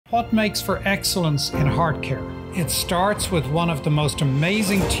What makes for excellence in heart care? It starts with one of the most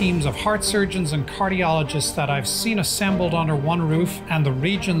amazing teams of heart surgeons and cardiologists that I've seen assembled under one roof, and the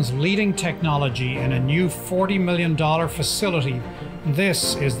region's leading technology in a new $40 million facility.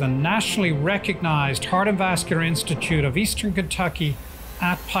 This is the nationally recognized Heart and Vascular Institute of Eastern Kentucky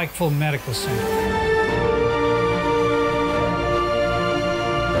at Pikeville Medical Center.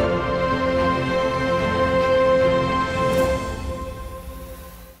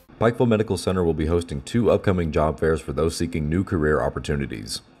 Pikeville Medical Center will be hosting 2 upcoming job fairs for those seeking new career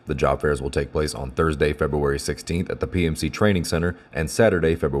opportunities. The job fairs will take place on Thursday, February 16th at the PMC Training Center and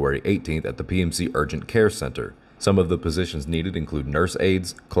Saturday, February 18th at the PMC Urgent Care Center. Some of the positions needed include nurse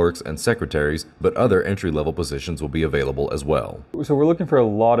aides, clerks, and secretaries, but other entry-level positions will be available as well. So we're looking for a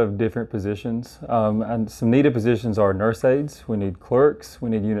lot of different positions, and some needed positions are nurse aides, we need clerks, we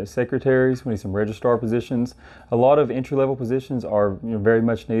need unit secretaries, we need some registrar positions. A lot of entry-level positions are very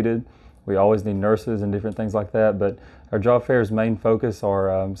much needed. We always need nurses and different things like that, but our job fair's main focus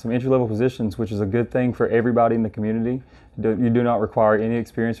are some entry-level positions, which is a good thing for everybody in the community. You do not require any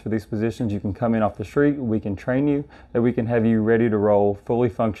experience for these positions. You can come in off the street, we can train you, and we can have you ready to roll, fully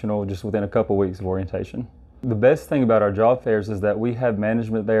functional, just within a couple weeks of orientation. The best thing about our job fairs is that we have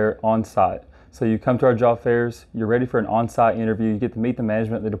management there on site. So you come to our job fairs, you're ready for an on-site interview, you get to meet the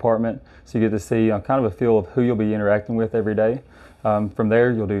management of the department, so you get to see kind of a feel of who you'll be interacting with every day. From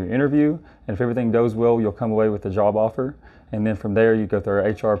there, you'll do your interview, and if everything goes well, you'll come away with a job offer. And then from there, you go through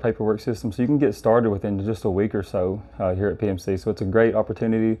our HR paperwork system, so you can get started within just a week or so here at PMC. So it's a great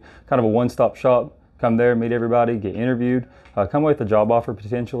opportunity, kind of a one-stop shop. Come there, meet everybody, get interviewed, come away with a job offer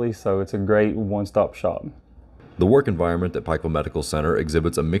potentially, so it's a great one-stop shop. The work environment at Pikeville Medical Center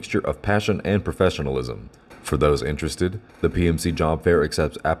exhibits a mixture of passion and professionalism. For those interested, the PMC Job Fair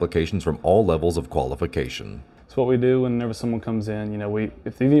accepts applications from all levels of qualification. It's what we do whenever someone comes in. Even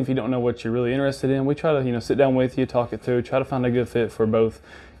if you don't know what you're really interested in, we try to sit down with you, talk it through, try to find a good fit for both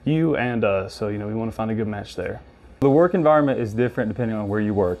you and us. So we want to find a good match there. The work environment is different depending on where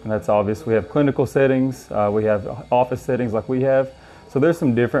you work, and that's obvious. We have clinical settings, we have office settings like we have. So there's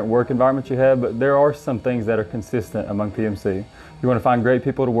some different work environments you have, but there are some things that are consistent among PMC. You're going to find great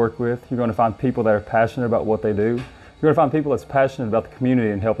people to work with. You're going to find people that are passionate about what they do. You're going to find people that's passionate about the community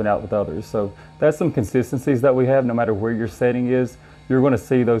and helping out with others. So that's some consistencies that we have. No matter where your setting is, you're going to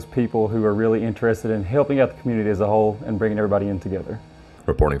see those people who are really interested in helping out the community as a whole and bringing everybody in together.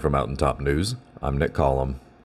 Reporting for Mountaintop News, I'm Nick Collum.